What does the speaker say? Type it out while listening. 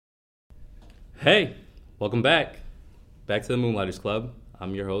Hey, welcome back. Back to the Moonlighters Club.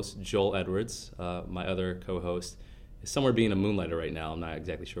 I'm your host, Joel Edwards. My other co-host is somewhere being a moonlighter right now. I'm not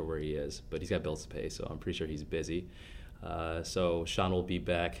exactly sure where he is, but he's got bills to pay, so I'm pretty sure he's busy. So Sean will be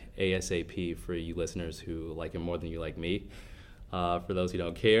back ASAP for you listeners who like him more than you like me. For those who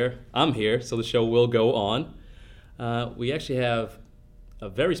don't care, I'm here, so the show will go on. We actually have a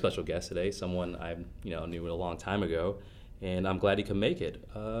very special guest today, someone I knew a long time ago, and I'm glad he could make it.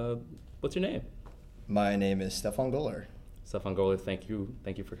 What's your name? My name is Stephond Goler. Stephond Goler, thank you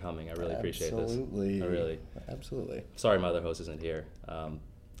for coming. I really appreciate this. Absolutely. Sorry my other host isn't here. I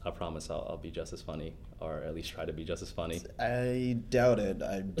promise I'll be just as funny, or at least try to be just as funny. I doubt it.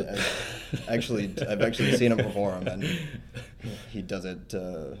 I've actually seen him perform, and he does it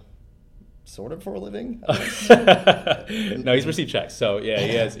sort of for a living. No, he's received checks, so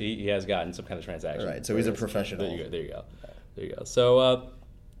yeah, he has gotten some kind of transaction. Right, so he's a professional. There you go. So,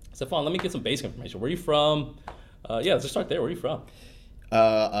 Stephond, let me get some basic information. Where are you from? Let's just start there. Where are you from?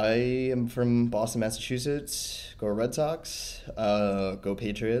 I am from Boston, Massachusetts. Go Red Sox. Go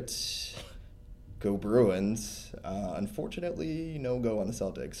Patriots. Go Bruins. Unfortunately, no go on the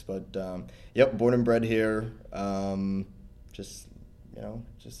Celtics. But, born and bred here. Just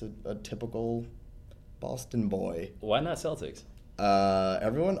a typical Boston boy. Why not Celtics?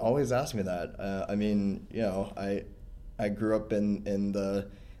 Everyone always asks me that. I grew up in the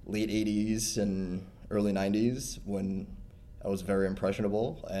late 80s and early 90s when I was very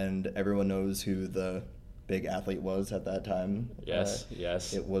impressionable, and everyone knows who the big athlete was at that time. Yes.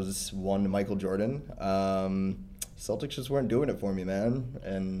 It was one Michael Jordan. Celtics just weren't doing it for me, man.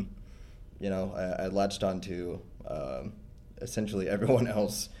 And, I latched on to essentially everyone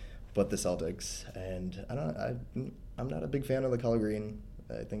else but the Celtics. And I'm not a big fan of the color green.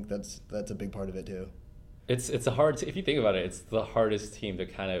 I think that's a big part of it, too. It's a hard. If you think about it, it's the hardest team to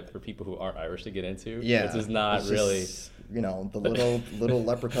kind of for people who aren't Irish to get into. Yeah, it's just not really. The little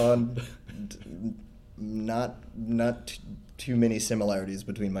leprechaun. Not too many similarities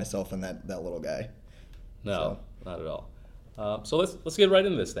between myself and that little guy. No, not at all. So let's get right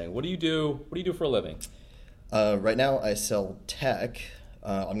into this thing. What do you do? What do you do for a living? Right now, I sell tech.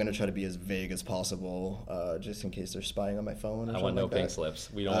 I'm going to try to be as vague as possible, just in case they're spying on my phone or something like that. I want no pink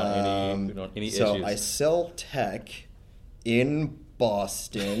slips. We don't want any issues. So I sell tech in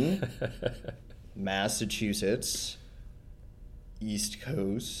Boston, Massachusetts, East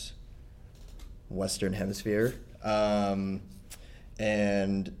Coast, Western Hemisphere. And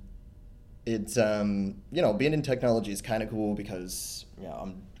it's, being in technology is kind of cool because,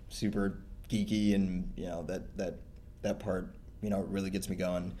 I'm super geeky and, that part it really gets me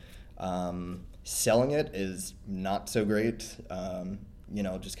going. Selling it is not so great.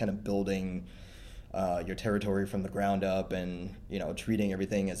 Just kind of building your territory from the ground up and, treating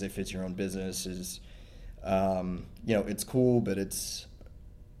everything as if it's your own business is, it's cool, but it's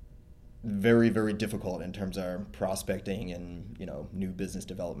very, very difficult in terms of prospecting and, new business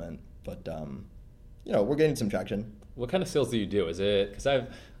development. But, we're getting some traction. What kind of sales do you do? Is it, because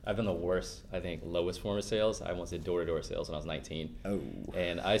I've been the worst, I think, lowest form of sales. I once did door-to-door sales when I was 19. Oh.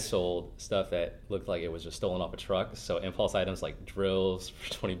 And I sold stuff that looked like it was just stolen off a truck. So impulse items like drills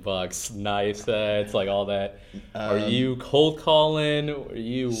for $20, knife sets, like all that. Are you cold calling? Are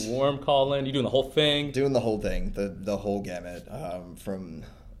you warm calling? You doing the whole thing? Doing the whole thing, the whole gamut, from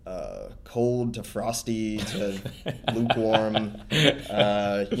cold to frosty to lukewarm.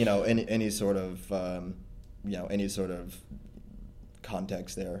 Any sort of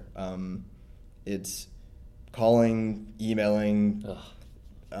context there. It's calling, emailing,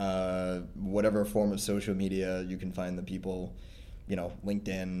 whatever form of social media you can find the people,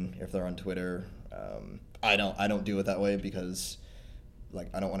 LinkedIn, if they're on Twitter. I don't do it that way because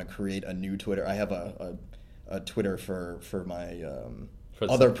I don't want to create a new Twitter. I have a Twitter for my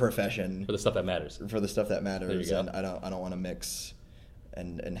other profession. For the stuff that matters. For the stuff that matters. There you go. And I don't want to mix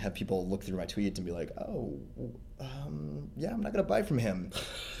and have people look through my tweets and be like, I'm not going to buy from him.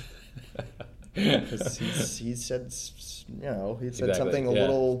 he said something a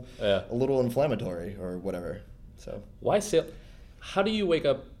little inflammatory or whatever. So why sale? How do you wake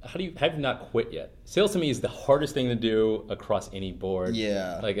up? Have you not quit yet? Sales to me is the hardest thing to do across any board.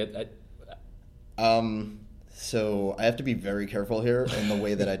 Yeah. So I have to be very careful here in the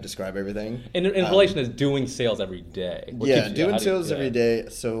way that I describe everything. In relation to doing sales every day. Doing sales every day.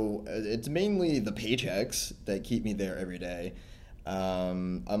 So it's mainly the paychecks that keep me there every day.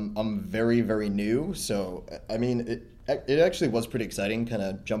 I'm very, very new. So, it actually was pretty exciting, kind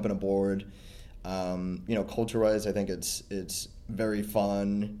of jumping aboard. Culture-wise, I think it's very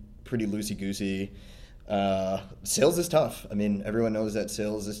fun, pretty loosey-goosey. Sales is tough. I mean, everyone knows that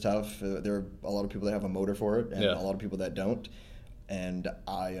sales is tough. There are a lot of people that have a motor for it, and a lot of people that don't. And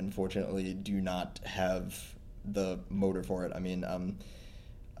I, unfortunately, do not have the motor for it. I mean, I'm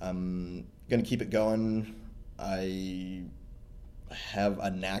going to keep it going. I have a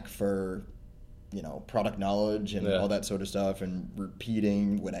knack for, product knowledge and all that sort of stuff, and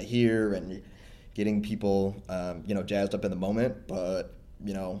repeating what I hear and getting people, jazzed up in the moment. But,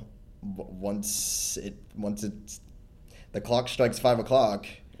 once the clock strikes 5 o'clock,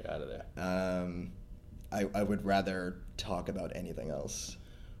 you're out of there. I would rather talk about anything else.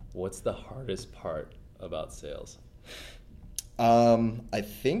 What's the hardest part about sales? I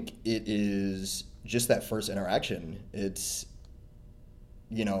think it is just that first interaction. It's,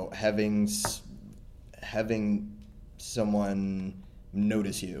 having someone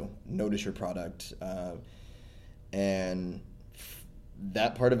notice your product, and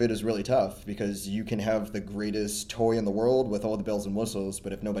that part of it is really tough, because you can have the greatest toy in the world with all the bells and whistles,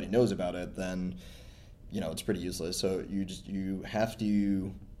 but if nobody knows about it, then it's pretty useless. So you have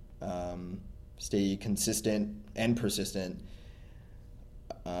to stay consistent and persistent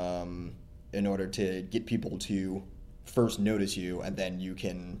in order to get people to first notice you, and then you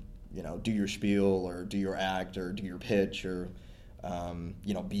can do your spiel or do your act or do your pitch or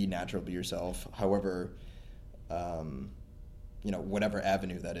be natural, be yourself, however whatever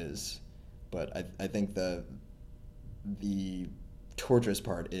avenue that is. But I think the torturous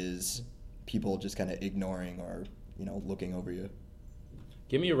part is people just kind of ignoring or looking over you.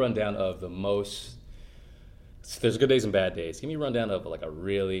 Give me a rundown of there's good days and bad days. Give me a rundown of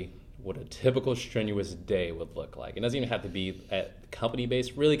what a typical strenuous day would look like. It doesn't even have to be at company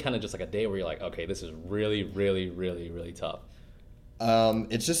based, really kind of just like a day where you're like, okay, this is really, really, really, really tough.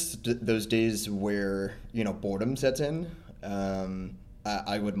 It's just those days where, boredom sets in.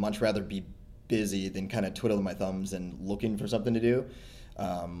 I would much rather be busy than kind of twiddling my thumbs and looking for something to do,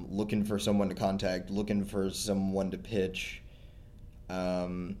 looking for someone to contact, looking for someone to pitch.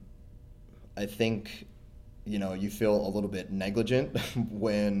 I think, you feel a little bit negligent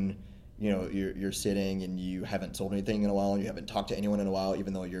when, you're sitting and you haven't sold anything in a while, and you haven't talked to anyone in a while,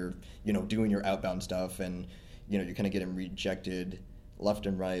 even though you're, doing your outbound stuff, and, you're kind of getting rejected left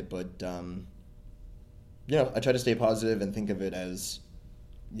and right. But, I try to stay positive and think of it as,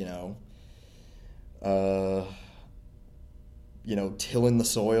 tilling the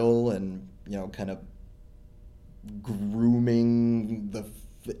soil and, kind of grooming the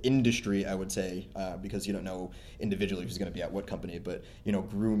industry, I would say, because you don't know individually who's going to be at what company, but,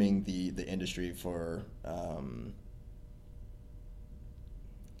 grooming the industry for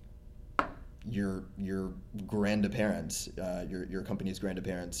your grandparents, your company's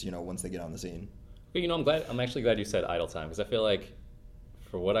grandparents, once they get on the scene. I'm actually glad you said idle time, because I feel like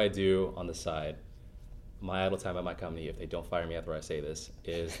for what I do on the side, my idle time at my company, if they don't fire me after I say this,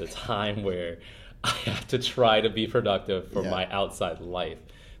 is the time where I have to try to be productive for my outside life.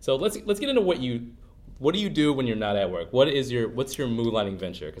 So let's get into what do you do when you're not at work? What's your moonlighting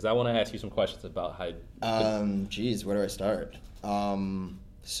venture? Because I want to ask you some questions about how. Where do I start?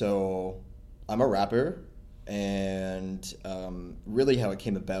 So I'm a rapper, and really how it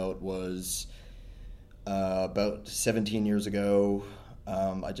came about was about 17 years ago.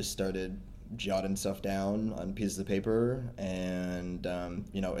 I just started jotting stuff down on pieces of paper, and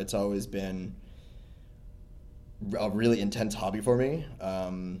it's always been a really intense hobby for me.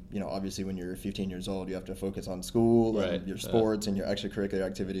 Obviously when you're 15 years old, you have to focus on school and your sports and your extracurricular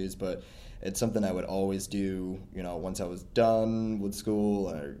activities, but it's something I would always do, once I was done with school,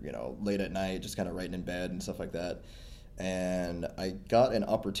 or, late at night, just kind of writing in bed and stuff like that. And I got an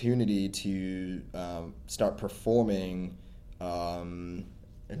opportunity to start performing in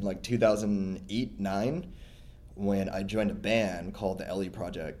like 2008-9, when I joined a band called the LE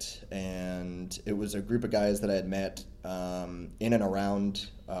Project. And it was a group of guys that I had met in and around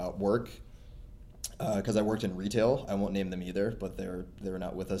work, because I worked in retail. I won't name them either, but they're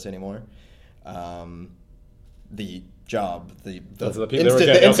not with us anymore. The job, the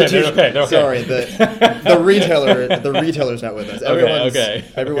institution. Okay. Sorry, the retailer's not with us.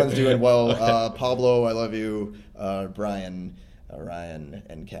 Everyone's doing well. Pablo, I love you. Brian, Ryan,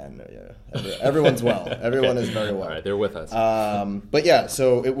 and Ken. Yeah, everyone's well. Everyone is very well. All right, they're with us. But yeah,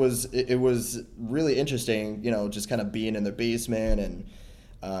 so it was really interesting. Just kind of being in their basement,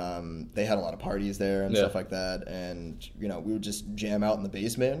 and they had a lot of parties there and stuff like that. And we would just jam out in the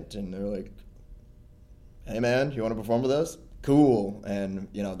basement, and they're like, "Hey man, you want to perform with us? Cool." And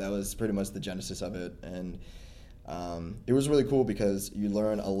that was pretty much the genesis of it. And it was really cool because you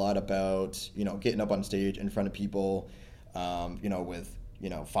learn a lot about getting up on stage in front of people, with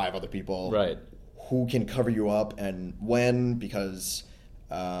 5 other people, right, who can cover you up and when, because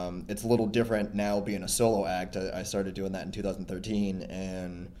it's a little different now being a solo act. I started doing that in 2013,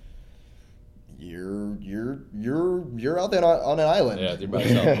 and you're out there on an island. Yeah, you're by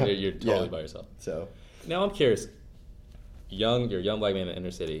yourself. You're totally by yourself. So now I'm curious. You're a young black man in the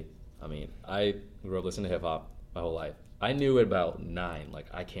inner city. I mean, I grew up listening to hip hop my whole life. I knew at about 9, like,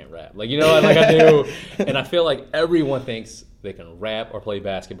 I can't rap. Like, you know, like I knew, and I feel like everyone thinks they can rap or play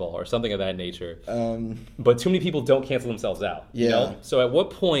basketball or something of that nature. But too many people don't cancel themselves out. Yeah. You know? So at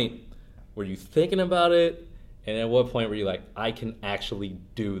what point were you thinking about it, and at what point were you like, I can actually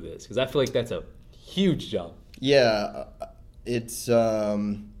do this? Because I feel like that's a huge jump. Yeah, it's, I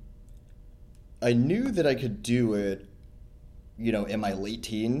knew that I could do it, you know, in my late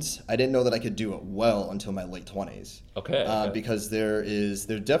teens. I didn't know that I could do it well until my late 20s. Okay. Because there's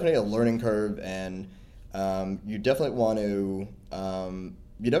definitely a learning curve, and you definitely want to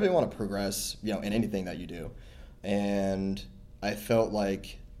progress, you know, in anything that you do. And I felt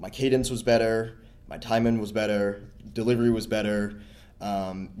like my cadence was better, my timing was better, delivery was better.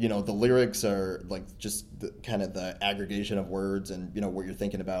 You know, the lyrics are like just kind of the aggregation of words and, you know, what you're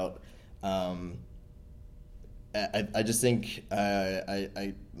thinking about. I just think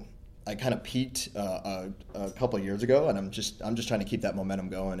I kind of peaked a couple of years ago, and I'm just trying to keep that momentum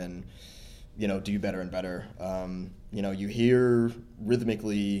going and, you know, do better and better. You know, you hear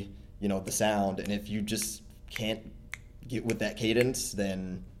rhythmically, you know, the sound, and if you just can't get with that cadence,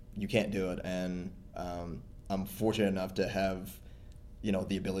 then you can't do it. And I'm fortunate enough to have, you know,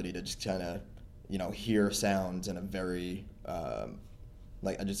 the ability to just kind of, you know, hear sounds in a very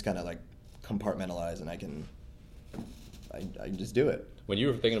like I just kind of like compartmentalize, and I can just do it. When you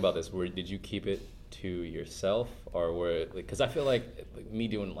were thinking about this, did you keep it to yourself, or because I feel like me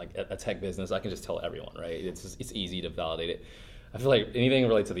doing like a tech business, I can just tell everyone, right? It's easy to validate it. I feel like anything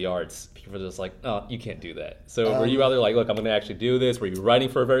related to the arts, people are just like, oh, you can't do that. So were you rather like, look, I'm going to actually do this? Were you writing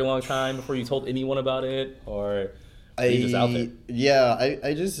for a very long time before you told anyone about it, or were you just out there? Yeah,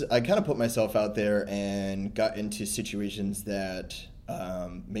 I kind of put myself out there and got into situations that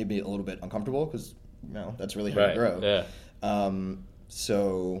made me a little bit uncomfortable, because, you know, that's really how you grow. Yeah.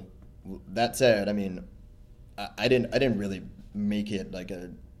 So that said, I mean, I didn't really make it like a,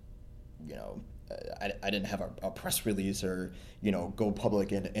 you know, I didn't have a press release or, you know, go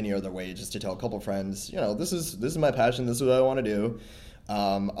public in any other way, just to tell a couple friends, you know, this is my passion, this is what I want to do.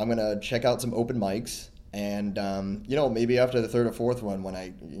 I'm gonna check out some open mics, and you know, maybe after the third or fourth one, when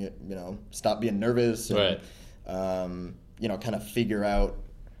I, you know, stop being nervous and right. You know, kind of figure out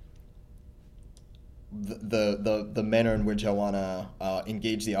the manner in which I want to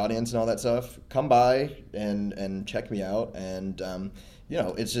engage the audience and all that stuff, come by and check me out. And you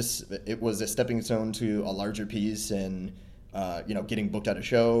know, it was a stepping stone to a larger piece, and you know, getting booked at a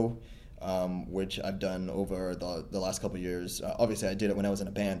show, which I've done over the last couple of years. Obviously I did it when I was in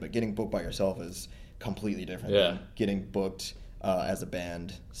a band, but getting booked by yourself is completely different than getting booked as a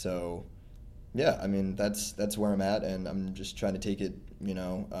band. So yeah, I mean, that's where I'm at, and I'm just trying to take it, you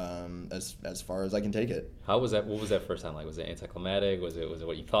know, as far as I can take it. How was that? What was that first time like? Was it anticlimactic? Was it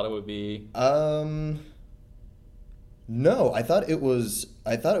what you thought it would be? No, I thought it was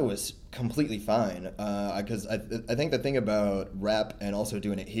completely fine. Because I think the thing about rap and also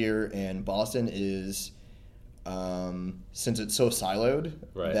doing it here in Boston is, since it's so siloed,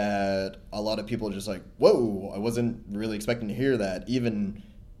 right, that a lot of people are just like, whoa, I wasn't really expecting to hear that, even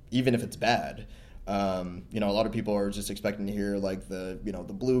if it's bad. You know, a lot of people are just expecting to hear like the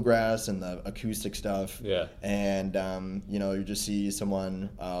bluegrass and the acoustic stuff. Yeah. And you know, you just see someone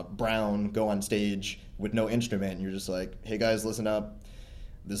brown go on stage with no instrument, and you're just like, hey guys, listen up.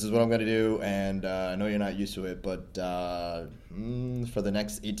 This is what I'm going to do, and I know you're not used to it, but for the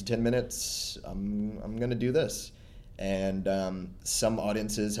next 8 to 10 minutes, I'm going to do this. And some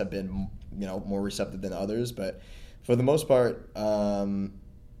audiences have been, you know, more receptive than others, but for the most part,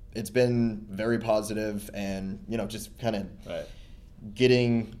 it's been very positive, and, you know, just kind of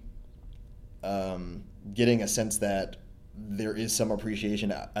getting a sense that there is some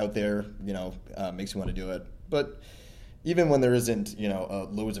appreciation out there, you know, makes me want to do it. But even when there isn't, you know,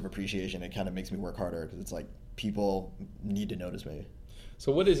 loads of appreciation, it kind of makes me work harder, because it's like people need to notice me.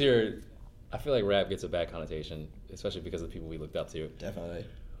 So what is I feel like rap gets a bad connotation, especially because of the people we looked up to. Definitely.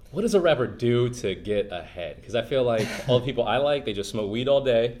 What does a rapper do to get ahead? Because I feel like all the people I like, they just smoke weed all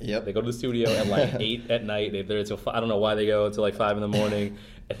day. Yep. They go to the studio at like 8 at night. They're there until I don't know why they go until like 5 in the morning,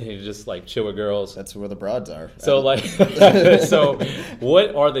 and they just like chill with girls. That's where the broads are. So like, so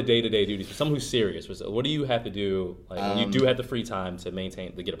what are the day-to-day duties for someone who's serious? What do you have to do like when you do have the free time to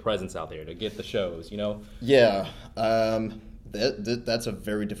get a presence out there, to get the shows? You know? Yeah. That's a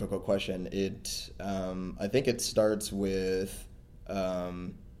very difficult question. I think it starts with,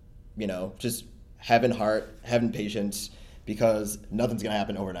 just having heart, having patience, because nothing's going to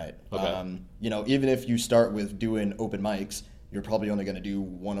happen overnight. Okay. Even if you start with doing open mics, you're probably only going to do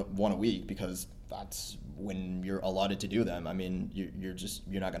one a week because that's when you're allotted to do them. I mean, you're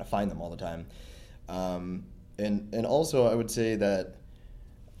not going to find them all the time. And also I would say that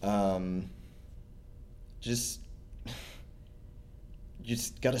just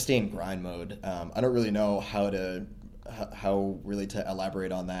got to stay in grind mode. I don't really know how really to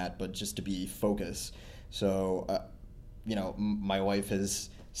elaborate on that, but just to be focused. So, my wife has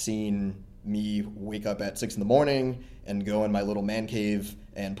seen me wake up at 6 a.m. and go in my little man cave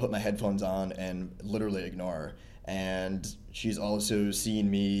and put my headphones on and literally ignore. And she's also seen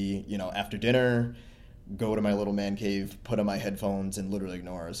me, after dinner, go to my little man cave, put on my headphones, and literally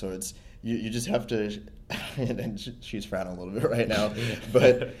ignore. So it's you just have to, and she's frowning a little bit right now,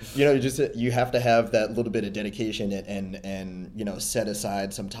 but you have to have that little bit of dedication and set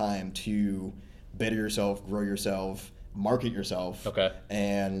aside some time to better yourself, grow yourself, market yourself. Okay.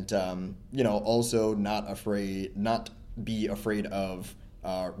 And also not be afraid of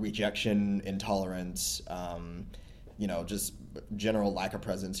rejection, intolerance, just general lack of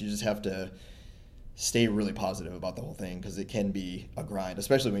presence. You just have to stay really positive about the whole thing, because it can be a grind,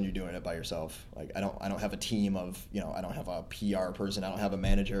 especially when you're doing it by yourself. Like I don't have a team of, I don't have a PR person, I don't have a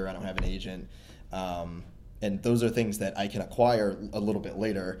manager, I don't have an agent. And those are things that I can acquire a little bit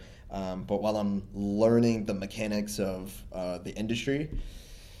later. But while I'm learning the mechanics of the industry,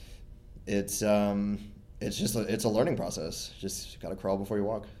 it's a learning process. Just got to crawl before you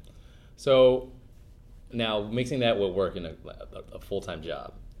walk. So now mixing that with working a full-time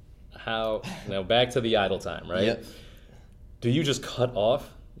job, how now back to the idle time, right? Yep. Do you just cut off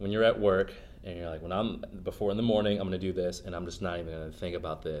when you're at work and you're like, before in the morning, I'm going to do this, and I'm just not even going to think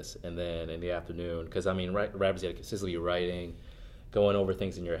about this. And then in the afternoon, because rappers, you consistently writing, going over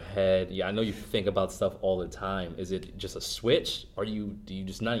things in your head. Yeah, I know you think about stuff all the time. Is it just a switch? Or do you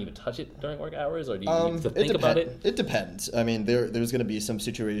just not even touch it during work hours? Or do you need to think about it? It depends. I mean, there's going to be some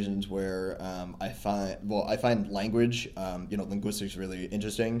situations where I find language, linguistics really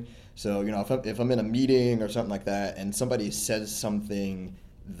interesting. So, if I'm in a meeting or something like that and somebody says something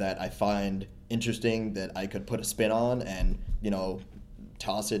that I find interesting that I could put a spin on and,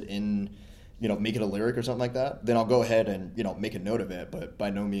 toss it in, make it a lyric or something like that, then I'll go ahead and, make a note of it. But by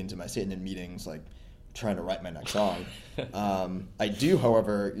no means am I sitting in meetings like trying to write my next song. I do,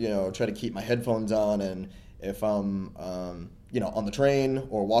 however, try to keep my headphones on, and if I'm, on the train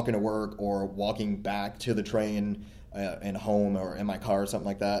or walking to work or walking back to the train and home or in my car or something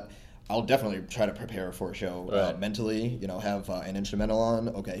like that, I'll definitely try to prepare for a show mentally, have an instrumental on.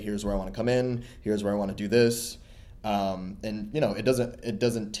 Okay, here's where I want to come in. Here's where I want to do this. And it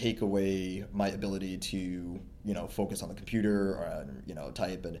doesn't take away my ability to focus on the computer or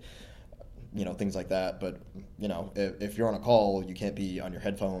type and things like that. But if you're on a call, you can't be on your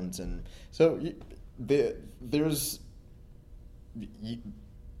headphones, and so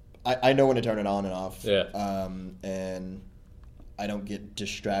I know when to turn it on and off. Yeah. And I don't get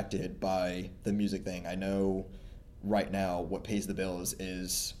distracted by the music thing. I know right now what pays the bills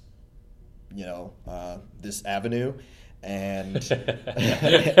is this avenue, and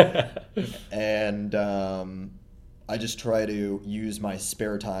and I just try to use my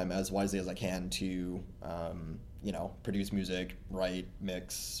spare time as wisely as I can to produce music, write,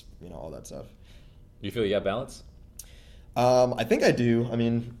 mix, all that stuff. Do you feel you have balance? I think I do. I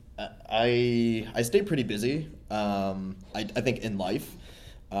mean, I stay pretty busy. I think in life,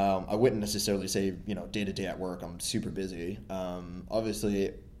 I wouldn't necessarily say day to day at work I'm super busy.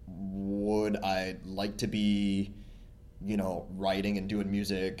 Obviously, would I like to be writing and doing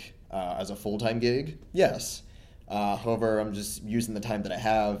music as a full-time gig? Yes. However, I'm just using the time that I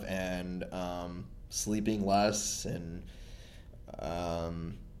have and sleeping less and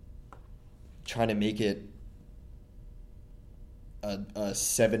trying to make it a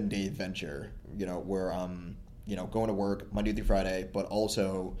 7-day venture, where I'm, going to work Monday through Friday, but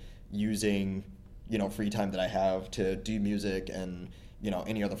also using, free time that I have to do music and,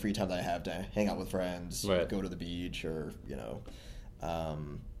 any other free time that I have to hang out with friends, right. Go to the beach or,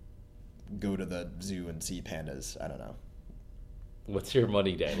 go to the zoo and see pandas. I don't know. What's your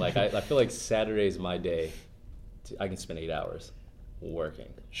money day? Like, I feel like Saturday's my day. I can spend 8 hours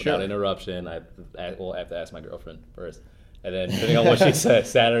working without interruption. I have to ask my girlfriend first. And then depending on what she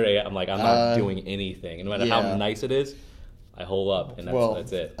says, Saturday, I'm like, I'm not doing anything. And no matter how nice it is, I hole up, and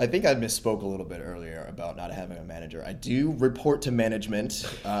that's it. I think I misspoke a little bit earlier about not having a manager. I do report to management.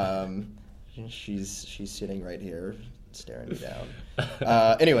 She's sitting right here. staring me down.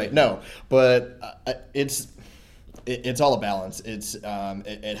 Anyway, no, but it's all a balance.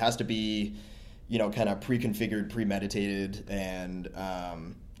 It has to be, kind of pre-configured, premeditated, and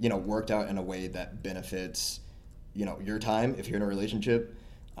worked out in a way that benefits, your time. If you're in a relationship,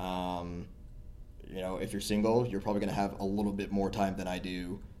 if you're single, you're probably going to have a little bit more time than I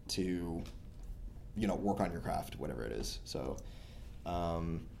do to, work on your craft, whatever it is. So,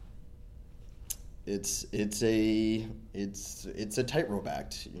 it's a tightrope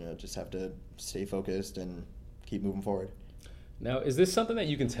act. Just have to stay focused and keep moving forward. Now, is this something that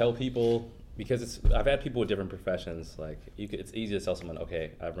you can tell people? Because I've had people with different professions. Like, it's easy to tell someone,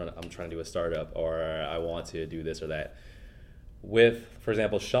 okay, I'm trying to do a startup, or I want to do this or that. With, for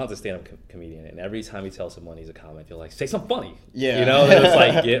example, Sean's a stand-up comedian, and every time he tells someone he's a comic, you're like, say something funny. Yeah. Then it's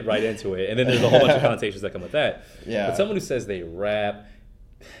like, get right into it. And then there's a whole bunch of connotations that come with that. Yeah. But someone who says they rap,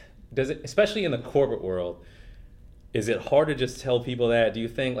 does it, especially in the corporate world, is it hard to just tell people that? Do you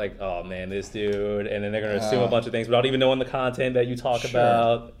think like, oh man, this dude, and then they're going to assume a bunch of things without even knowing the content that you talk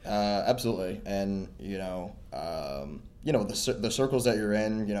about? Absolutely. And, the circles that you're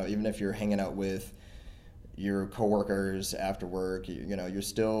in, even if you're hanging out with your coworkers after work, you're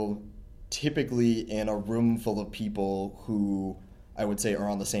still typically in a room full of people who I would say are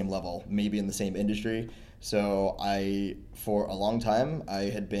on the same level, maybe in the same industry. So for a long time, I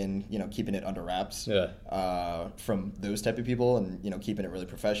had been, keeping it under wraps from those type of people, and, keeping it really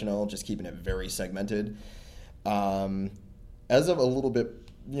professional, just keeping it very segmented. As of a little bit,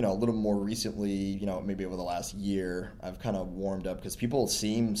 a little more recently, maybe over the last year, I've kind of warmed up because people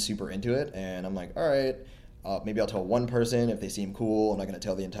seem super into it, and I'm like, all right, maybe I'll tell one person if they seem cool. I'm not going to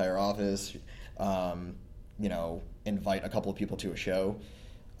tell the entire office. Invite a couple of people to a show.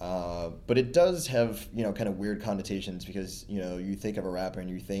 But it does have, kind of weird connotations because, you think of a rapper and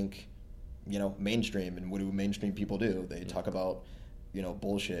you think, mainstream, and what do mainstream people do? They talk about,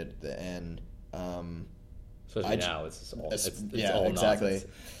 bullshit, and especially now, it's all exactly. Nonsense.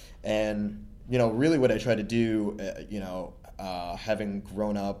 And, really what I try to do, having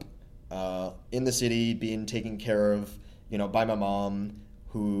grown up in the city, being taken care of, by my mom,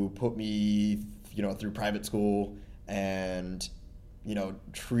 who put me, through private school and,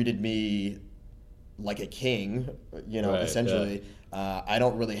 treated me like a king, essentially. Yeah. I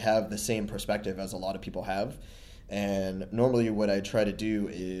don't really have the same perspective as a lot of people have. And normally what I try to do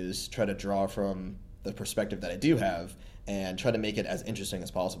is try to draw from the perspective that I do have and try to make it as interesting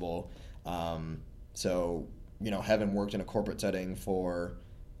as possible. So, having worked in a corporate setting for,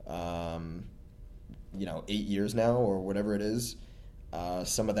 8 years now or whatever it is,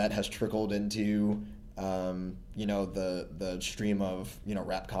 some of that has trickled into the stream of,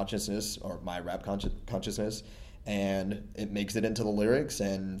 rap consciousness, or my rap consciousness, and it makes it into the lyrics,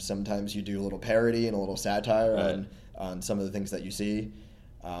 and sometimes you do a little parody and a little satire on some of the things that you see.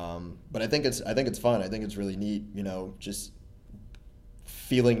 But I think it's fun. I think it's really neat, just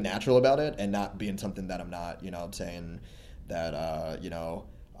feeling natural about it and not being something that I'm not, saying that,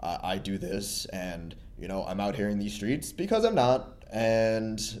 I do this and, I'm out here in these streets, because I'm not.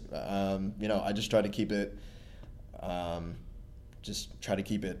 And, I just try to keep it,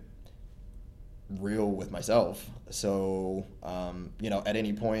 real with myself. So, at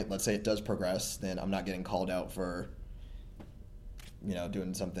any point, let's say it does progress, then I'm not getting called out for,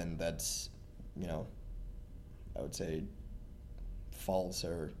 doing something that's, I would say false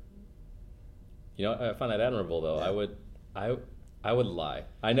or. I find that admirable, though. Yeah. I would lie.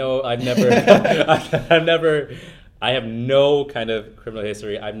 I know I've never, I have no kind of criminal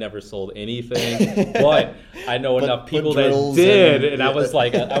history. I've never sold anything, but I know enough people that did, and I was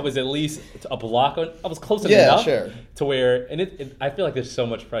like, I was at least a block on. I was close enough to where, and I feel like there's so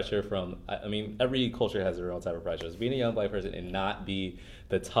much pressure from. I mean, every culture has their own type of pressures. Being a young black person and not be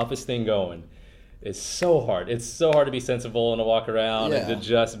the toughest thing going is so hard. It's so hard to be sensible and to walk around and to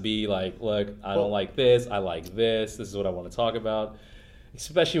just be like, look, I don't like this. I like this. This is what I want to talk about.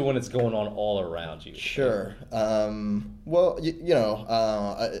 Especially when it's going on all around you. Sure.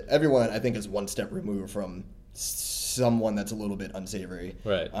 Everyone, I think, is one step removed from someone that's a little bit unsavory.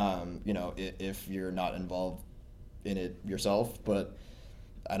 Right. If you're not involved in it yourself. But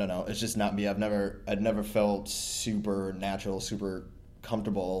I don't know. It's just not me. I'd never felt super natural, super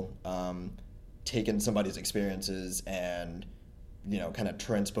comfortable taking somebody's experiences and, kind of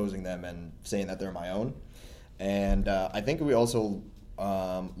transposing them and saying that they're my own. And I think we also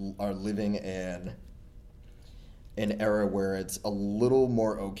are living in an era where it's a little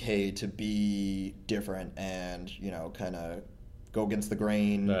more okay to be different and, kind of go against the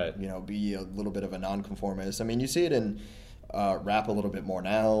grain, right. Be a little bit of a nonconformist. I mean, you see it in rap a little bit more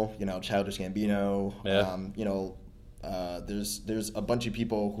now, Childish Gambino, there's a bunch of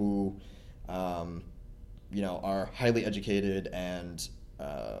people who, are highly educated and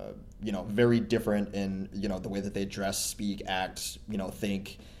very different in the way that they dress, speak, act,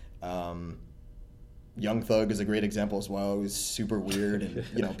 think. Young Thug is a great example as well. He's super weird,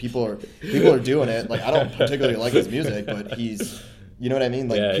 and people are doing it. Like, I don't particularly like his music, but he's, you know what I mean?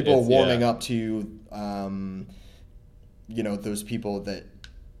 Like, people are warming up to, those people that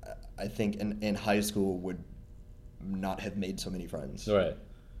I think in high school would not have made so many friends. Right.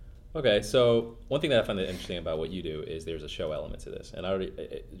 Okay, so one thing that I find interesting about what you do is there's a show element to this, and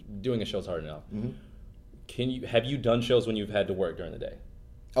doing a show is hard enough. Mm-hmm. Have you done shows when you've had to work during the day?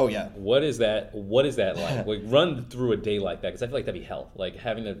 Oh yeah. What is that like? Like, run through a day like that, because I feel like that'd be hell. Like,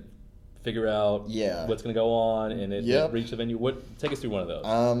 having to figure out what's going to go on and reach the venue. Take us through one of those.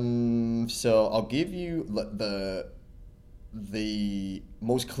 So I'll give you the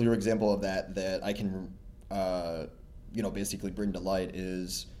most clear example of that I can basically bring to light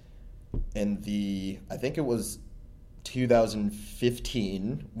is in I think it was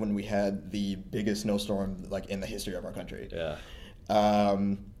 2015 when we had the biggest snowstorm like in the history of our country. Yeah.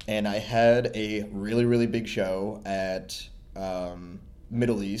 And I had a really, really big show at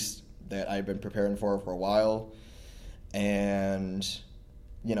Middle East that I've been preparing for a while. And,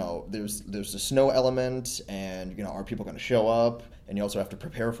 there's the snow element, and, are people going to show up? And you also have to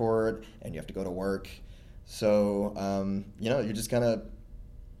prepare for it, and you have to go to work. So, you're just kind of,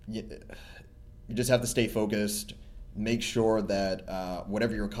 you just have to stay focused, make sure that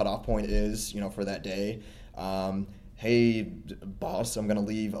whatever your cutoff point is, for that day, hey, boss, I'm going to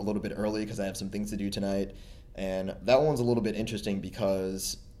leave a little bit early because I have some things to do tonight. And that one's a little bit interesting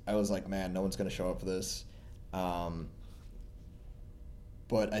because I was like, man, no one's going to show up for this.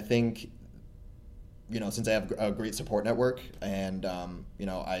 But I think, since I have a great support network and,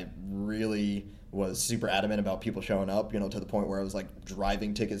 I really was super adamant about people showing up, to the point where I was like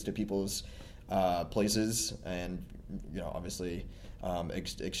driving tickets to people's places and, obviously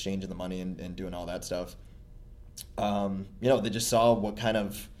exchanging the money and doing all that stuff. They just saw what kind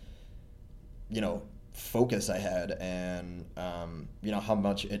of, focus I had and, how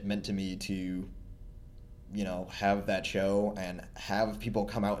much it meant to me to, have that show and have people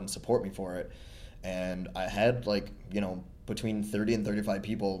come out and support me for it. And I had between 30 and 35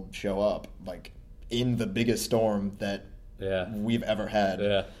 people show up, in the biggest storm that we've ever had.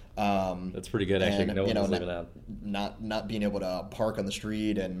 Yeah. That's pretty good, actually. And, no one was living out. Not being able to park on the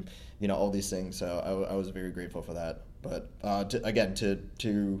street and, all these things. So I was very grateful for that. But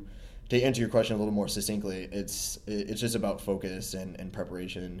to answer your question a little more succinctly, it's just about focus and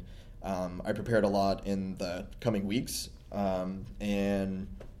preparation. I prepared a lot in the coming weeks, and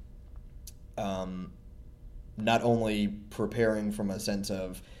not only preparing from a sense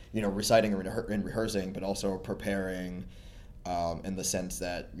of, reciting and rehearsing, but also preparing in the sense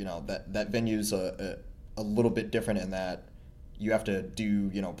that, that venue's a little bit different in that you have to do,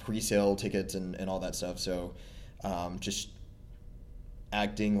 pre-sale tickets and all that stuff. So just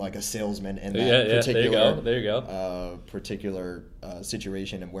acting like a salesman in that particular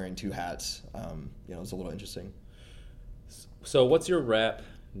situation and wearing two hats, it's a little interesting. So what's your rap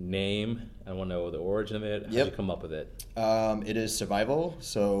name? I want to know the origin of it. How did you come up with it? It is Sur5ILL.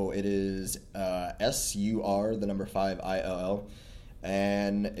 So it is SUR, the number 5ILL.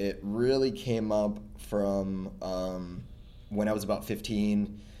 And it really came up from when I was about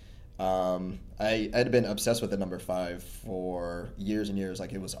 15. I had been obsessed with the number 5 for years and years.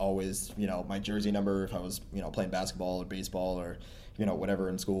 Like, it was always, my jersey number if I was, playing basketball or baseball or, whatever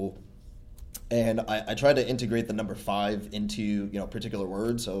in school. And I tried to integrate the number 5 into, particular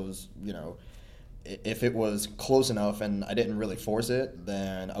words. So it was, if it was close enough and I didn't really force it,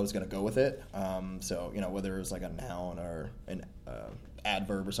 then I was going to go with it. So, whether it was like a noun or an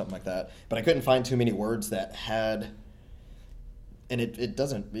adverb or something like that. But I couldn't find too many words that had... And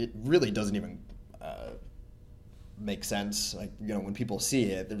it really doesn't even make sense. Like, when people see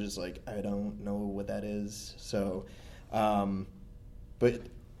it, they're just like, I don't know what that is. So, but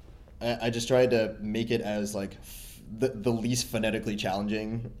I just tried to make it as like the least phonetically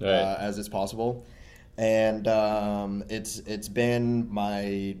challenging as is possible. And it's been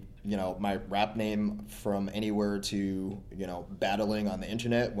my my rap name from anywhere to battling on the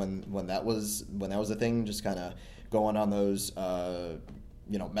internet when that was a thing, just kind of going on those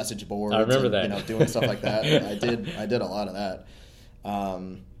message boards. I remember that. Doing stuff like that. I did a lot of that.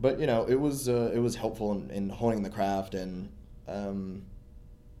 But it was helpful in honing the craft, and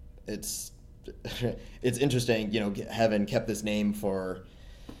it's interesting, having kept this name for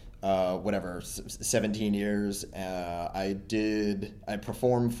 17 years. I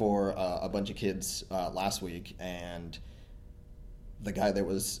performed for a bunch of kids last week, and the guy that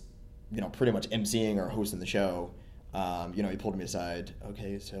was, pretty much emceeing or hosting the show, he pulled me aside.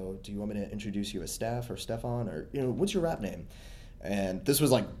 Okay, so do you want me to introduce you as Steph or Stephon, or, what's your rap name? And this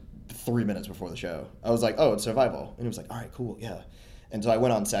was like 3 minutes before the show. I was like, oh, it's Sur5ILL. And he was like, all right, cool, yeah. And so I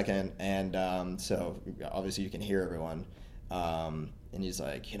went on second, and so obviously you can hear everyone. And he's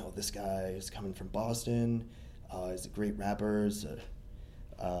like, this guy is coming from Boston. He's a great rapper.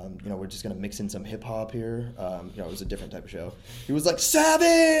 We're just going to mix in some hip-hop here. It was a different type of show. He was like,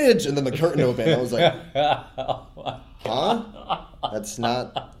 Savage! And then the curtain opened. I was like, huh? That's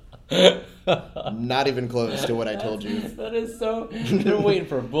not even close to what I told you. That is so... They're waiting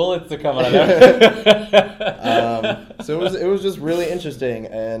for bullets to come out of there. So it was just really interesting.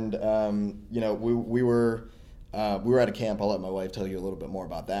 And, we were at a camp. I'll let my wife tell you a little bit more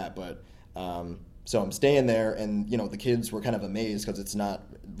about that. But so I'm staying there, and the kids were kind of amazed because it's not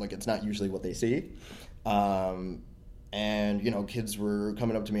usually what they see. And kids were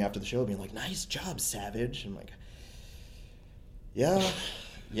coming up to me after the show, being like, "Nice job, Savage." I'm like, "Yeah,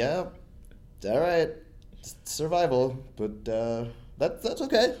 all right, it's Sur5ILL, but that's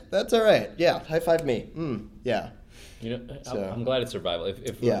okay. That's all right. Yeah, high five me. Yeah." I'm glad it's Sur5ILL.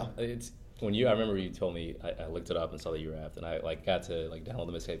 If yeah, it's. I remember you told me, I looked it up and saw that you rapped, and I got to download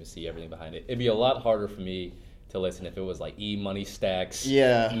the mixtape and see everything behind it. It'd be a lot harder for me to listen if it was like E-Money Stacks,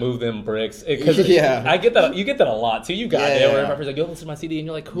 move them bricks. I get that. You get that a lot too. You got there where rappers like, yo, listen to my CD, and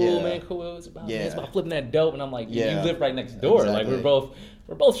you're like, cool, man, cool. It's about flipping that dope, and I'm like, you live right next door. Exactly. Like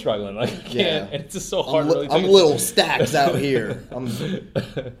we're both struggling. Like I can't. And it's just so hard. I'm little Stacks out here. I'm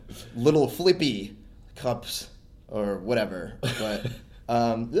little Flippy Cups or whatever, but.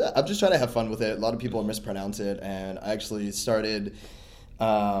 I'm just trying to have fun with it. A lot of people mispronounce it, and I actually started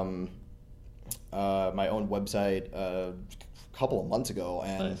my own website a couple of months ago,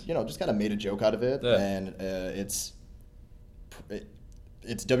 and just kind of made a joke out of it. And it's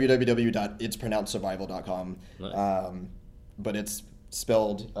www.itspronouncedsurvival.com, but it's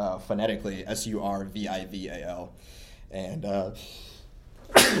spelled phonetically Survival, and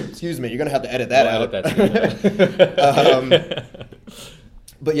excuse me, you're gonna have to edit that out.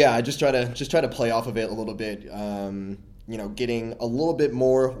 But yeah, I just try to play off of it a little bit, getting a little bit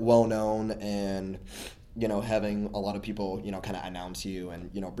more well known, and having a lot of people kind of announce you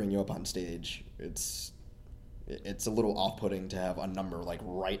and bring you up on stage. It's a little off-putting to have a number like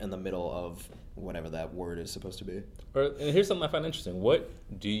right in the middle of whatever that word is supposed to be. And here's something I find interesting. What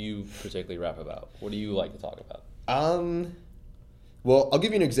do you particularly rap about? What do you like to talk about? Well, I'll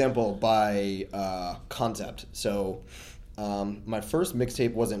give you an example by concept. So. My first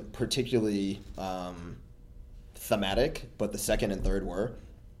mixtape wasn't particularly thematic, but the second and third were.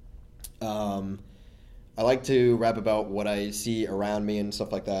 I like to rap about what I see around me and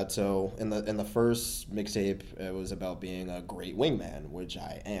stuff like that. So in the first mixtape, it was about being a great wingman, which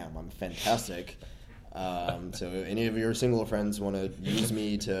I am. I'm fantastic. So any of your single friends want to use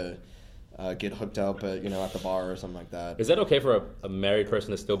me to get hooked up at the bar or something like that. Is that okay for a married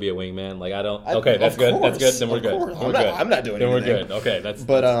person to still be a wingman? Like okay, that's good. Course, that's good. Then we're good. I'm not doing anything. Then we're good. Okay, that's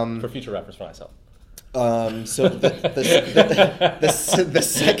for future reference for myself. So the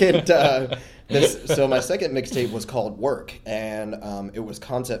second so my second mixtape was called Work, and it was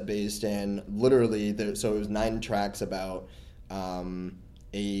concept based, and literally so it was 9 tracks about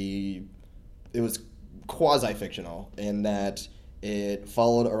it was quasi fictional in that it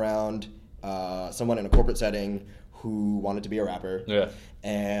followed around someone in a corporate setting who wanted to be a rapper. Yeah.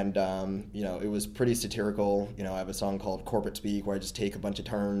 And, it was pretty satirical. I have a song called Corporate Speak where I just take a bunch of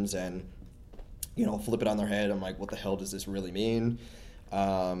terms and, flip it on their head. I'm like, what the hell does this really mean?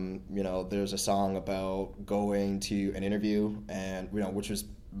 There's a song about going to an interview and, which was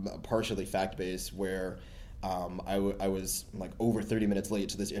partially fact-based where I was like over 30 minutes late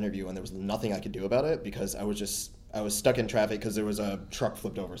to this interview, and there was nothing I could do about it because I was stuck in traffic because there was a truck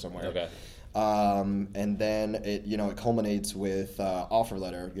flipped over somewhere. Okay. And then it culminates with Offer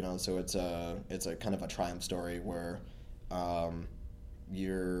Letter. So it's a kind of a triumph story where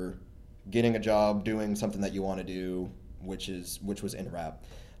you're getting a job doing something that you want to do, which was in rap.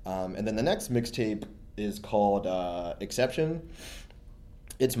 And then the next mixtape is called Exception.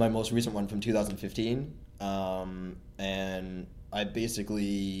 It's my most recent one from 2015, and I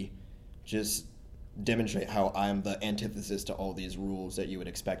basically just demonstrate how I'm the antithesis to all these rules that you would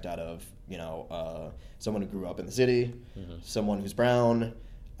expect out of someone who grew up in the city, someone who's brown,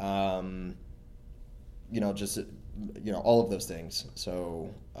 just all of those things.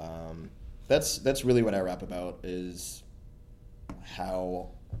 So that's really what I rap about, is how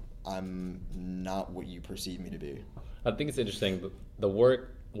I'm not what you perceive me to be. I think it's interesting. The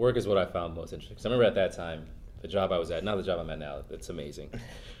work is what I found most interesting. Because I remember at that time, the job I was at, not the job I'm at now, it's amazing.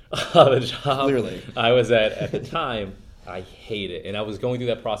 The job Clearly. I was at the time, I hate it. And I was going through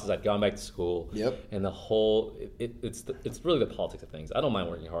that process. I'd gone back to school. Yep. And the whole, it's really the politics of things. I don't mind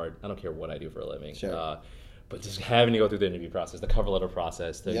working hard. I don't care what I do for a living. Sure. But just having to go through the interview process, the cover letter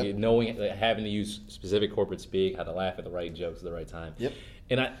process, Yep. knowing, having to use specific corporate speak, how to laugh at the right jokes at the right time. Yep.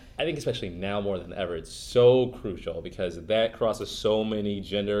 And I think especially now more than ever, it's so crucial because that crosses so many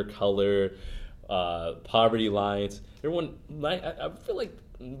gender, color, poverty lines. Everyone, I feel like,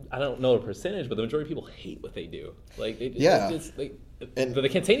 I don't know the percentage, but the majority of people hate what they do. Like, but they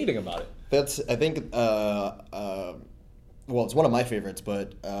can't say anything about it. That's, I think, well, it's one of my favorites,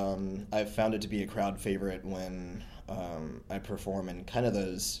 but I've found it to be a crowd favorite when I perform in kind of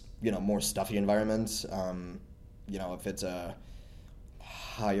those, more stuffy environments. If it's a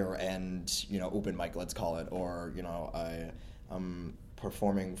higher end, open mic, let's call it, or, I'm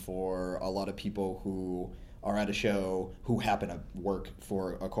performing for a lot of people who are at a show who happen to work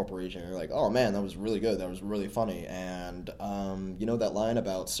for a corporation. You're like, oh man, that was really good. That was really funny. And that line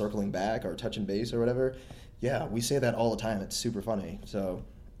about circling back or touching base or whatever? Yeah, we say that all the time. It's super funny. So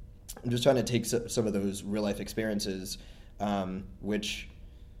I'm just trying to take some of those real life experiences, which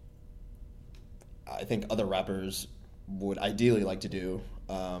I think other rappers would ideally like to do,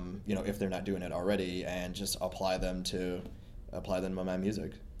 if they're not doing it already, and just apply them to my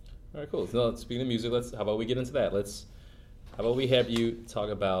music. All right, cool. So speaking of music, how about we get into that? How about we have you talk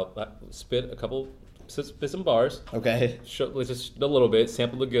about, spit some bars. Okay. Just a little bit,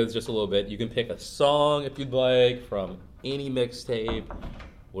 sample the goods just a little bit. You can pick a song if you'd like from any mixtape,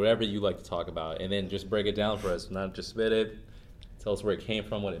 whatever you like to talk about, and then just break it down for us. Not just spit it. Tell us where it came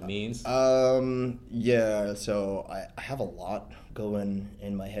from, what it means. Yeah, so I have a lot going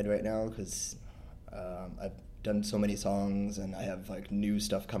in my head right now because I've done so many songs and I have like new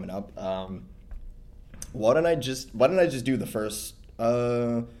stuff coming up. Why don't I just do the first?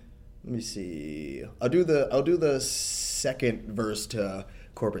 Let me see. I'll do the second verse to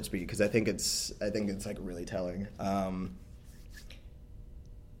corporate speak because I think it's like really telling.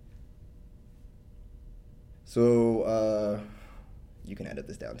 So you can edit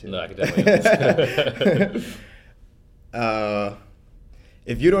this down too. No, I can definitely edit this.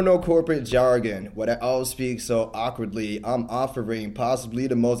 If you don't know corporate jargon, what I all speak so awkwardly, I'm offering possibly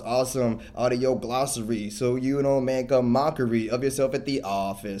the most awesome audio glossary, so you don't make a mockery of yourself at the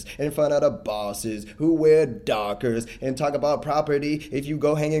office, in front of the bosses who wear dockers and talk about property. If you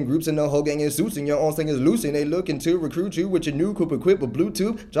go hang in groups in the whole gang in suits and your own thing is loose and they looking to recruit you with your new coupe equipped with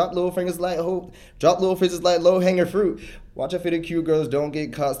Bluetooth, drop little phrases like low hanging fruit. Watch out for the cute girls, don't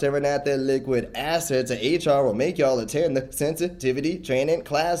get caught staring at their liquid assets. And HR will make y'all attend the sensitivity training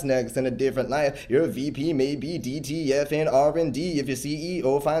class next in a different life. Your VP may be DTF and R&D. If your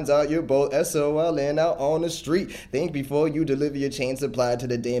CEO finds out you're both SOL and out on the street, think before you deliver your chain supply to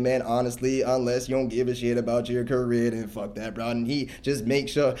the day man, honestly, unless you don't give a shit about your career, then fuck that broad and heat. Just make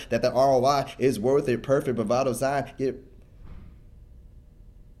sure that the ROI is worth it. Perfect bravado sign.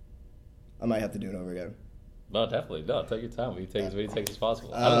 I might have to do it over again. No, definitely. No, take your time. We take as many takes as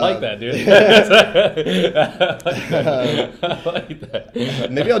possible. I like that, dude. I like that.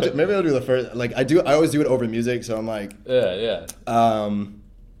 Maybe I'll do the first. Like I always do it over music. So I'm like, yeah.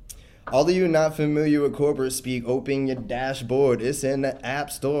 All of you not familiar with corporate speak, open your dashboard. It's in the app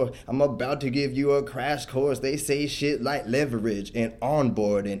store. I'm about to give you a crash course. They say shit like leverage and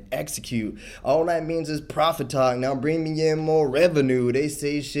onboard and execute. All that means is profit talk. Now bring me in more revenue. They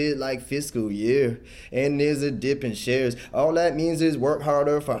say shit like fiscal year. And there's a dip in shares. All that means is work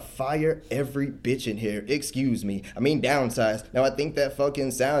harder for fire every bitch in here. Excuse me. I mean downsize. Now I think that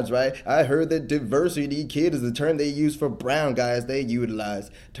fucking sounds right. I heard that diversity kid is the term they use for brown guys. They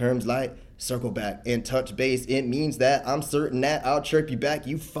utilize terms like circle back and touch base. It means that I'm certain that I'll chirp you back,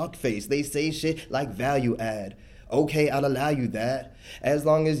 you fuckface. They say shit like value add. Okay, I'll allow you that, as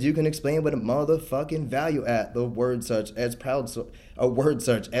long as you can explain what a motherfucking value add. The word search as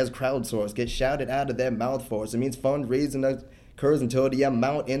crowdsource gets shouted out of their mouth force. It means fundraising occurs until the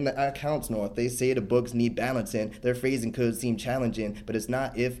amount in the accounts north. They say the books need balancing. Their phrasing could seem challenging, but it's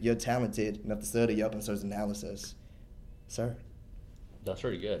not if you're talented enough to study up and search analysis. Sir. That's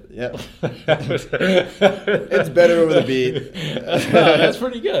pretty good. Yeah. It's better over the beat. That's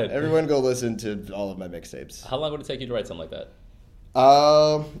pretty good. Everyone go listen to all of my mixtapes. How long would it take you to write something like that?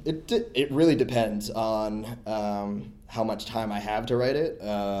 It really depends on how much time I have to write it.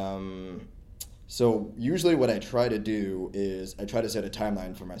 So usually what I try to do is I try to set a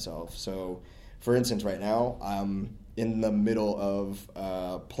timeline for myself. So for instance, right now, in the middle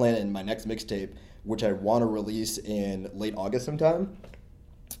of planning my next mixtape, which I want to release in late August sometime.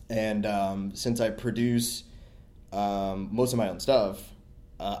 And since I produce most of my own stuff,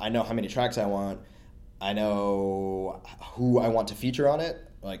 I know how many tracks I want. I know who I want to feature on it,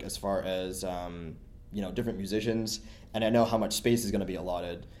 like as far as different musicians, and I know how much space is going to be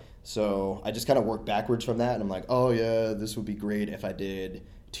allotted. So I just kind of work backwards from that, and I'm like, oh yeah, this would be great if I did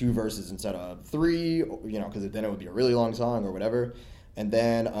 2 verses instead of 3, because then it would be a really long song or whatever. And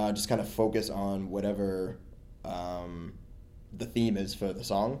then just kind of focus on whatever the theme is for the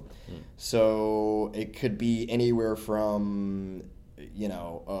song. So it could be anywhere from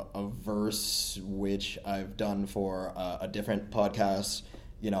a verse which I've done for a different podcast,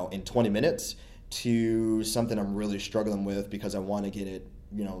 in 20 minutes, to something I'm really struggling with because I want to get it,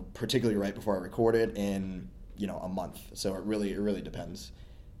 particularly right before I record it in, a month. So it really depends.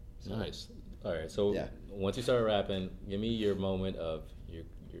 So, nice. All right. So once you started rapping, give me your moment of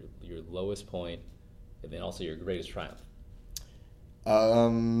your lowest point, and then also your greatest triumph.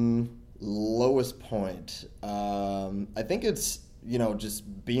 Lowest point. I think it's,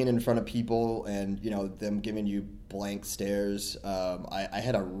 just being in front of people and, them giving you blank stares. I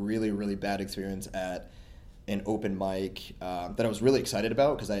had a really bad experience at an open mic that I was really excited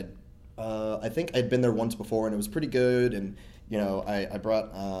about because I think I'd been there once before and it was pretty good. And, I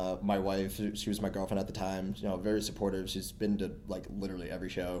brought my wife. She was my girlfriend at the time, very supportive. She's been to, like, literally every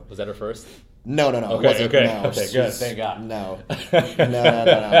show. Was that her first? No. Okay, No, good. Thank God. No.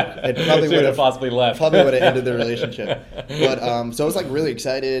 It probably would have possibly left. Probably would have ended the relationship. But so I was like really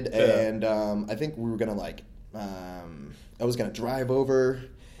excited, and I think we were gonna I was gonna drive over,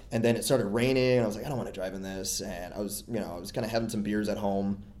 and then it started raining. And I was like, I don't want to drive in this, and I was kind of having some beers at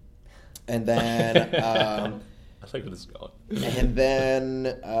home, and then I like where this is going. And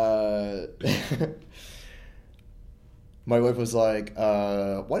then my wife was like,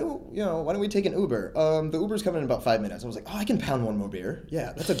 why don't we take an Uber? The Uber's coming in about 5 minutes. I was like, oh, I can pound one more beer.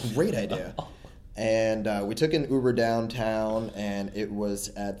 Yeah, that's a great idea. And we took an Uber downtown, and it was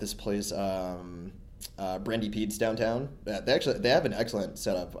at this place, Brandy Pete's downtown. They have an excellent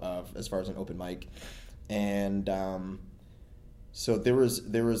setup as far as an open mic. And so there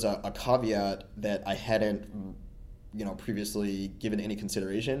was a caveat that I hadn't previously given any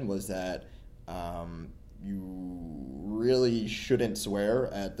consideration, was that you really shouldn't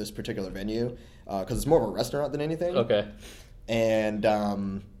swear at this particular venue because it's more of a restaurant than anything. Okay. And so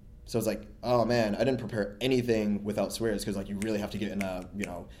I was like, oh man, I didn't prepare anything without swears because you really have to get in a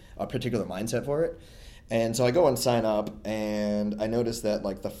particular mindset for it. And so I go and sign up, and I noticed that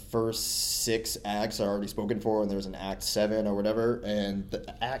the first 6 acts are already spoken for, and there's an act 7 or whatever, and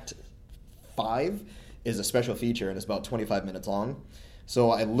the act 5 is a special feature, and it's about 25 minutes long. So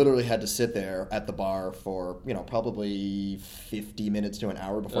I literally had to sit there at the bar for, probably 50 minutes to an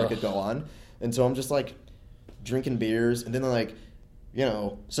hour before I could go on. And so I'm just drinking beers, and then they're like,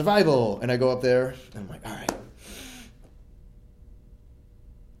 survival. And I go up there, and I'm like, all right.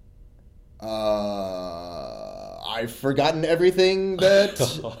 I've forgotten everything that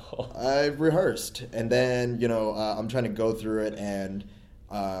I've rehearsed. And then, I'm trying to go through it and,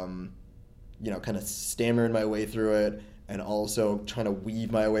 kind of stammering my way through it, and also trying to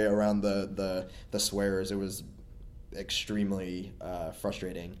weave my way around the swears. It was extremely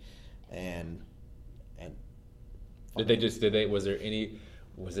frustrating. And was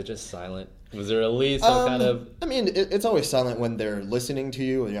it just silent? Was there at least some kind of... I mean, it's always silent when they're listening to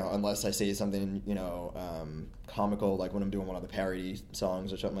you, unless I say something, comical, like when I'm doing one of the parody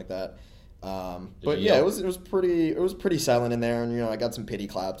songs or something like that. But yeah, it was pretty silent in there, and I got some pity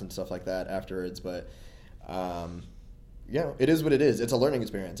claps and stuff like that afterwards. But it is what it is. It's a learning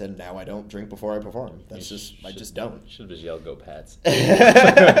experience, and now I don't drink before I perform. I just don't. Should have just yelled "Go Pats."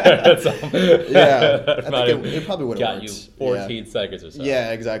 That's all. Yeah, I think it probably would have worked. Got you 14 seconds or so.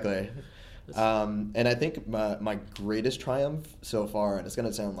 Yeah, exactly. And I think my greatest triumph so far, and it's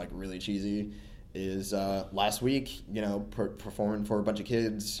gonna sound really cheesy, is last week. Performing for a bunch of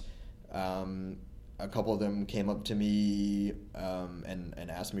kids. A couple of them came up to me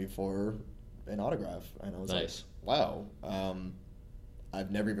and asked me for an autograph, and I was nice. Like, wow, I've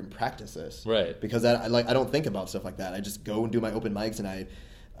never even practiced this, right? Because I don't think about stuff like that. I just go and do my open mics, and I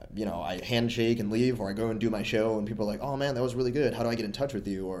handshake and leave, or I go and do my show, and people are like, oh man, that was really good. How do I get in touch with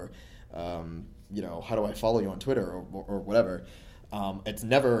you? Or how do I follow you on Twitter or whatever? It's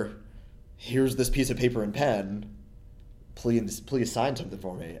never, here's this piece of paper and pen. Please sign something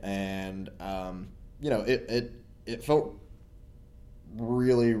for me. And it felt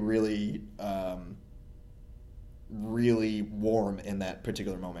really, really, really warm in that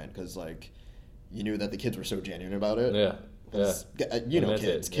particular moment, because you knew that the kids were so genuine about it. Yeah. You know,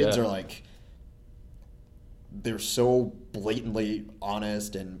 kids are like, they're so blatantly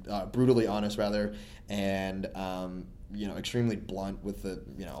honest and brutally honest rather, and extremely blunt with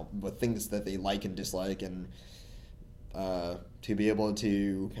with things that they like and dislike, and to be able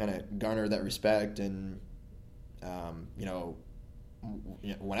to kind of garner that respect. And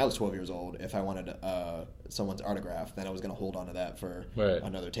when I was 12 years old, if I wanted someone's autograph, then I was going to hold on to that for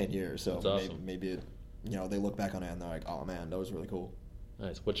another 10 years. So awesome. maybe they look back on it and they're like, oh man, that was really cool.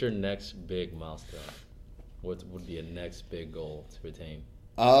 Nice. What's your next big milestone? What would be a next big goal to attain?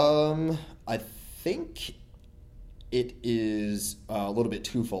 I think it is a little bit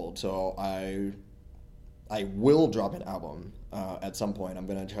twofold. So I will drop an album at some point. I'm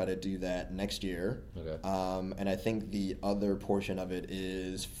going to try to do that next year. Okay. And I think the other portion of it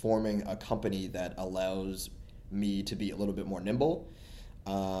is forming a company that allows me to be a little bit more nimble.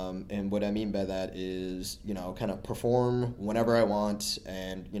 And what I mean by that is, kind of perform whenever I want,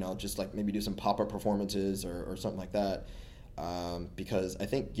 and, just like maybe do some pop-up performances or something like that. Because I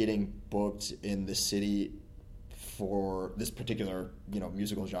think getting booked in the city for this particular,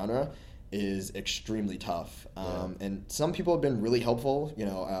 musical genre is extremely tough. And some people have been really helpful.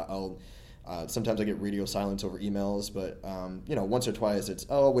 Sometimes I get radio silence over emails, but once or twice it's,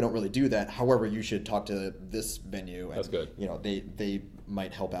 we don't really do that. However, you should talk to this venue. And, that's good. They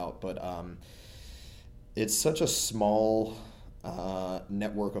might help out, but it's such a small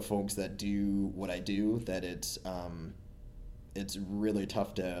network of folks that do what I do that it's really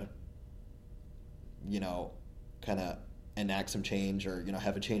tough to kind of enact some change or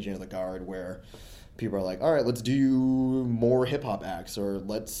have a changing of the guard where people are like, all right, let's do more hip hop acts, or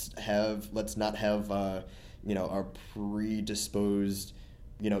let's not have our predisposed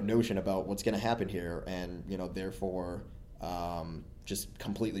notion about what's going to happen here, and therefore just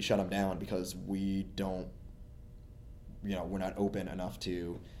completely shut them down because we don't we're not open enough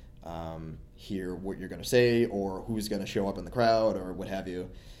to hear what you're going to say or who's going to show up in the crowd or what have you.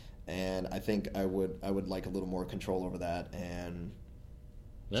 And I think I would like a little more control over that and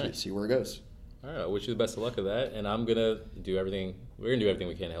see where it goes. All right, I wish you the best of luck with that, and I'm gonna do everything. We're gonna do everything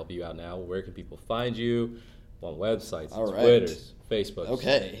we can to help you out now. Where can people find you? On websites, Twitters, Facebooks.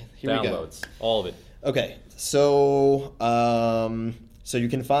 Okay, here we go. Downloads, all of it. Okay, so you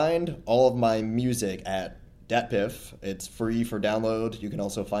can find all of my music at DatPiff. It's free for download. You can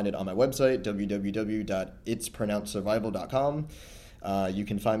also find it on my website, www.itspronouncedsurvival.com. You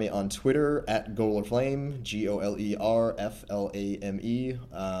can find me on Twitter at GolerFlame, GolerFlame.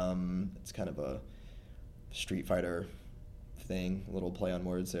 It's kind of a Street Fighter thing, a little play on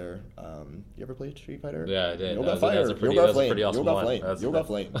words there. You ever played Street Fighter? Yeah, I did. Yoga Fire, Yoga Flame, Yoga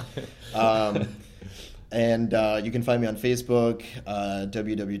Flame. And you can find me on Facebook,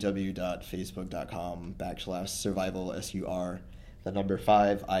 www.facebook.com/survival,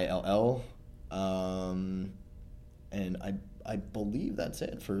 and I believe that's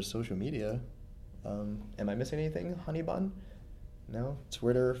it for social media. Am I missing anything, Honey Bun? No?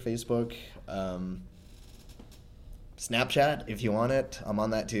 Twitter, Facebook, Snapchat, if you want it. I'm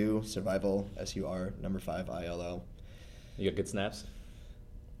on that too. Survival, SUR5ILL. You got good snaps?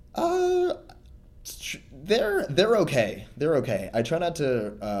 They're okay. They're okay. I try not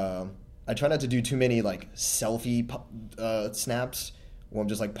to do too many like selfie snaps where I'm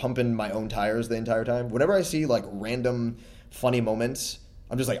just like pumping my own tires the entire time. Whenever I see like random funny moments,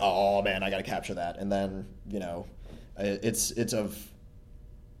 I'm just like, oh man, I gotta capture that. And then it's of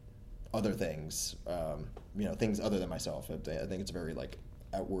other things, things other than myself. I think it's very like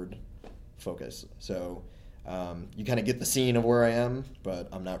outward focus. So you kind of get the scene of where I am, but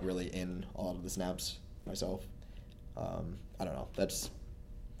I'm not really in a lot of the snaps myself. I don't know. That's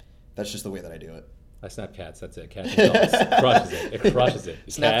just the way that I do it. I snap cats. That's it. Cats and dogs. It crushes it.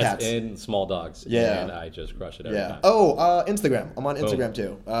 Snap cats cats and small dogs. Yeah. And I just crush it every time. Oh, Instagram. I'm on Instagram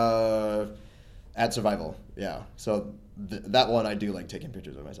Boom. too. At Survival. Yeah. So that one I do like taking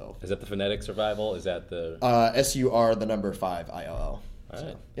pictures of myself. Is that the phonetic survival? Is that the SUR5ILL. All right.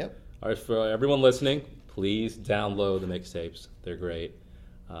 So, yep. All right. For everyone listening, please download the mixtapes. They're great.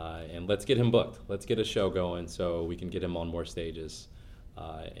 And let's get him booked. Let's get a show going so we can get him on more stages.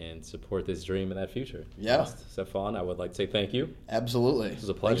 And support this dream and that future. Yeah. Stephond, I would like to say thank you. Absolutely. This was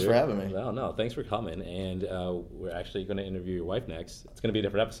a pleasure. Thanks for having me. No, thanks for coming. And we're actually going to interview your wife next. It's going to be a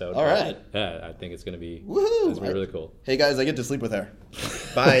different episode. All right. Yeah, I think it's going to be, woohoo! It's going to be really cool. Hey, guys, I get to sleep with her.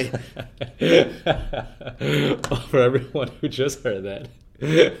 Bye. For everyone who just heard that,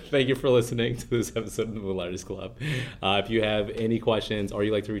 thank you for listening to this episode of the Moonlighters Club. If you have any questions or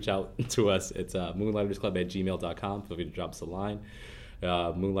you'd like to reach out to us, it's moonlightersclub@gmail.com. Feel free to drop us a line.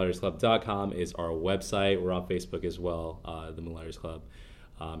 Moonlightersclub.com is our website. We're on Facebook as well, the Moonlighters Club,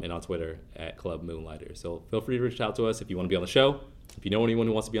 and on Twitter at Club Moonlighters. So feel free to reach out to us if you want to be on the show, if you know anyone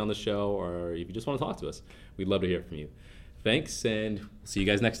who wants to be on the show, or if you just want to talk to us. We'd love to hear from you. Thanks, and we'll see you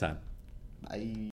guys next time. Bye.